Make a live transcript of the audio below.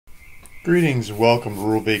Greetings and welcome to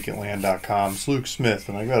RuralVacantLand.com. It's Luke Smith,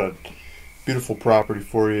 and I got a beautiful property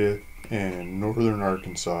for you in northern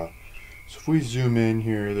Arkansas. So if we zoom in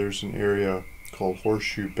here, there's an area called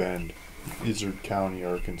Horseshoe Bend, Izard County,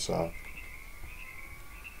 Arkansas.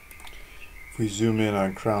 If we zoom in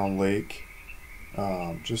on Crown Lake,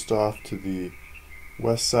 just off to the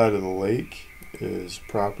west side of the lake is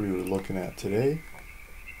property we're looking at today.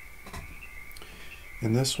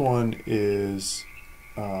 And this one is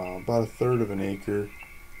about a third of an acre,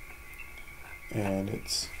 and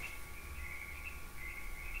it's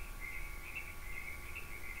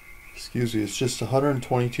just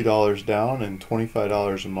 $122 down and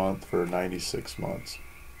 $25 a month for 96 months.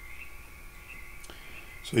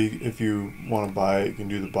 So if you want to buy it, you can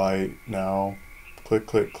do the buy it now. Click,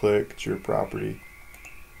 click, click. It's your property.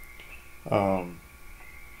 I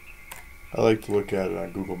like to look at it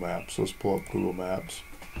on Google Maps. Let's pull up Google Maps.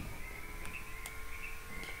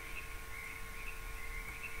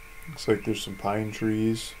 Looks like there's some pine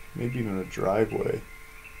trees, maybe even a driveway.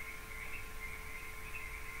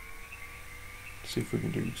 Let's see if we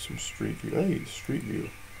can do some street view. Hey, street view.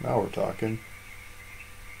 Now we're talking.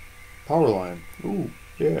 Powerline. Ooh,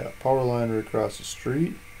 yeah, Powerline right across the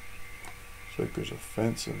street. Looks like there's a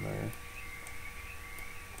fence in there.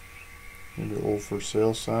 Maybe an old for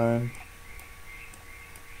sale sign.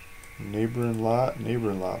 Neighboring lot.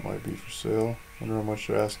 Neighboring lot might be for sale. Wonder how much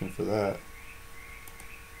they're asking for that.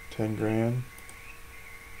 10 grand.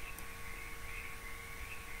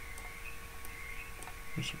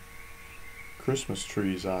 There's some Christmas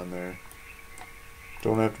trees on there.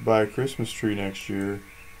 Don't have to buy a Christmas tree next year.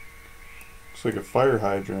 Looks like a fire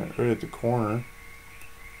hydrant right at the corner.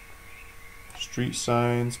 Street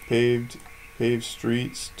signs, paved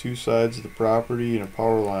streets, two sides of the property, and a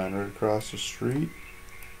power line right across the street.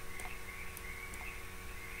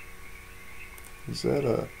 Is that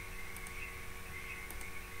a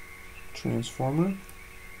transformer?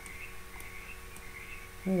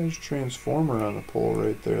 Yeah, there's a transformer on the pole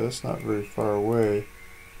right there. That's not very far away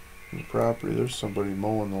from the property. There's somebody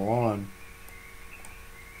mowing the lawn.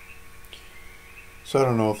 So I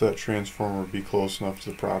don't know if that transformer would be close enough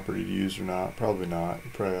to the property to use or not. Probably not.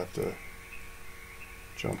 You probably have to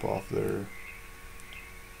jump off there.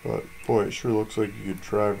 But boy, it sure looks like you could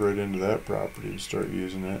drive right into that property and start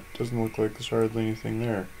using it. Doesn't look like there's hardly anything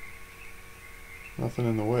there. Nothing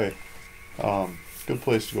in the way. Good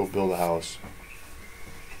place to go build a house.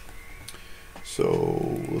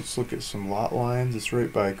 So let's look at some lot lines. It's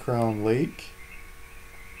right by Crown Lake.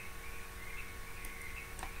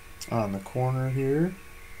 On the corner here.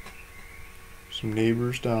 Some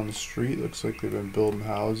neighbors down the street. Looks like they've been building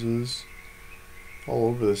houses all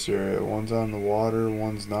over this area. One's on the water,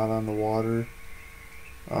 one's not on the water.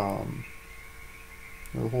 The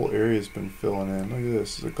whole area's been filling in. Look at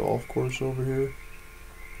this. There's a golf course over here.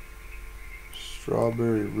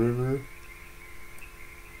 Strawberry River.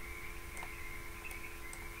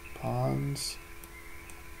 Ponds.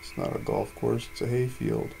 It's not a golf course, it's a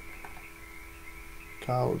hayfield.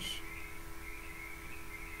 Cows.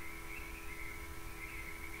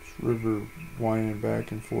 This river winding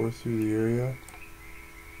back and forth through the area.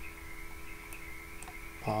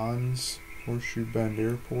 Ponds. Horseshoe Bend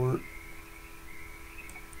Airport.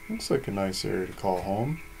 Looks like a nice area to call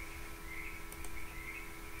home.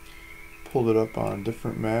 Pulled it up on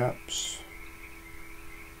different maps.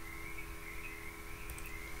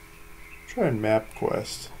 Try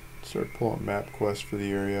MapQuest. Start pulling MapQuest for the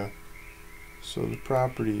area. So the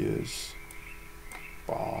property is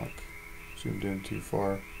bonk. Zoomed in too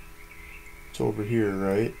far. It's over here,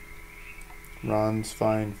 right? Ron's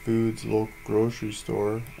Fine Foods local grocery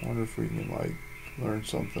store. I wonder if we can like learn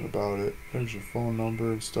something about it. There's your phone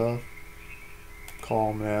number and stuff.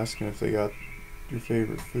 Call them and ask them if they got your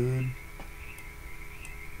favorite food.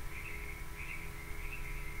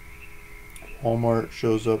 Walmart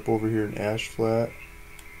shows up over here in Ash Flat.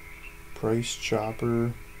 Price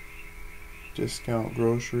Chopper. Discount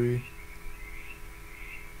Grocery.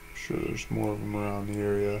 I'm sure there's more of them around the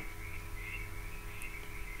area.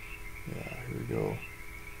 Yeah, here we go.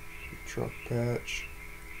 Truck Patch.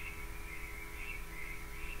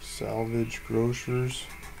 Salvage Grocers.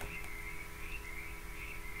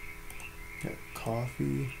 Got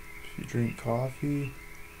coffee. If you drink coffee.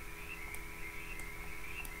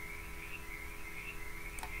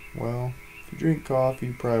 Well, if you drink coffee,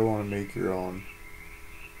 you probably want to make your own.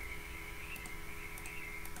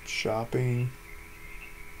 Shopping.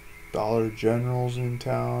 Dollar General's in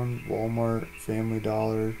town. Walmart, Family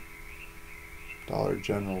Dollar. Dollar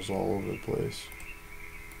General's all over the place.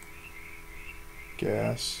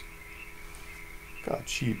 Gas. Look how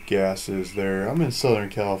cheap gas is there. I'm in Southern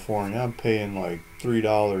California. I'm paying like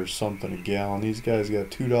 $3 something a gallon. These guys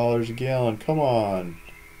got $2 a gallon. Come on.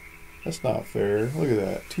 That's not fair. Look at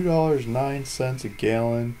that. $2.09 a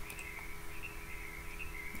gallon.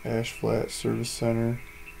 Ash Flat Service Center.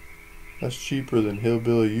 That's cheaper than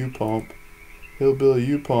Hillbilly U-Pump. Hillbilly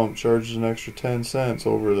U-Pump charges an extra 10 cents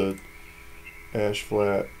over the Ash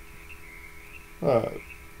Flat.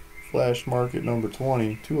 Flash Market number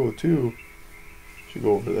 20, 202. Should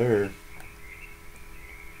go over there.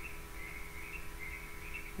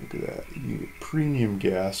 Look at that. You get premium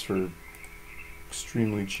gas for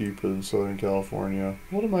extremely cheaper than Southern California.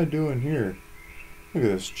 What am I doing here? Look at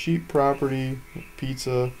this. Cheap property,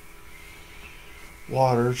 pizza,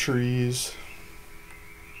 water, trees.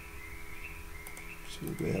 Let's see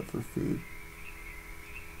what they have for food.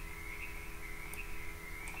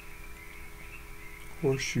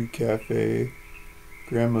 Horseshoe Cafe,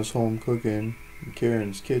 Grandma's Home Cooking, and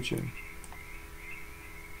Karen's Kitchen.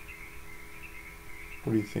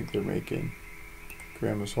 What do you think they're making?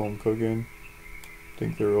 Grandma's Home Cooking.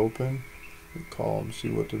 Think they're open? We'll call them, see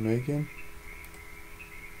what they're making.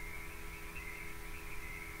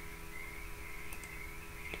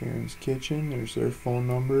 Karen's Kitchen, there's their phone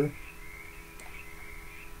number.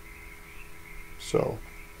 So,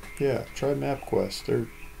 yeah, try MapQuest. They're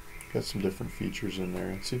got some different features in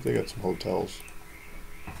there. Let's see if they got some hotels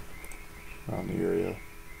around the area.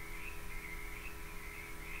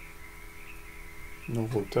 No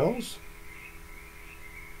hotels?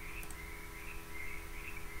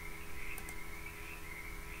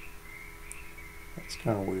 That's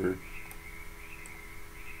kind of weird.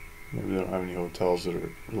 Maybe they don't have any hotels that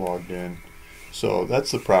are logged in. So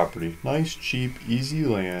that's the property. Nice, cheap, easy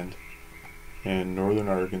land in northern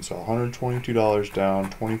Arkansas. $122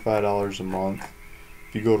 down, $25 a month.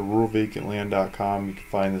 If you go to RuralVacantLand.com, you can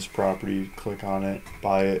find this property, click on it,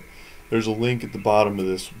 buy it. There's a link at the bottom of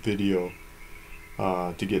this video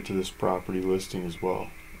to get to this property listing as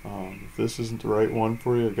well. If this isn't the right one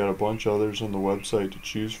for you, I've got a bunch of others on the website to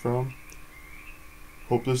choose from.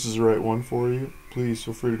 Hope this is the right one for you. Please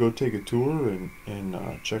feel free to go take a tour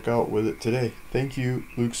and check out with it today. Thank you,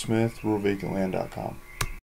 Luke Smith, RuralVacantLand.com.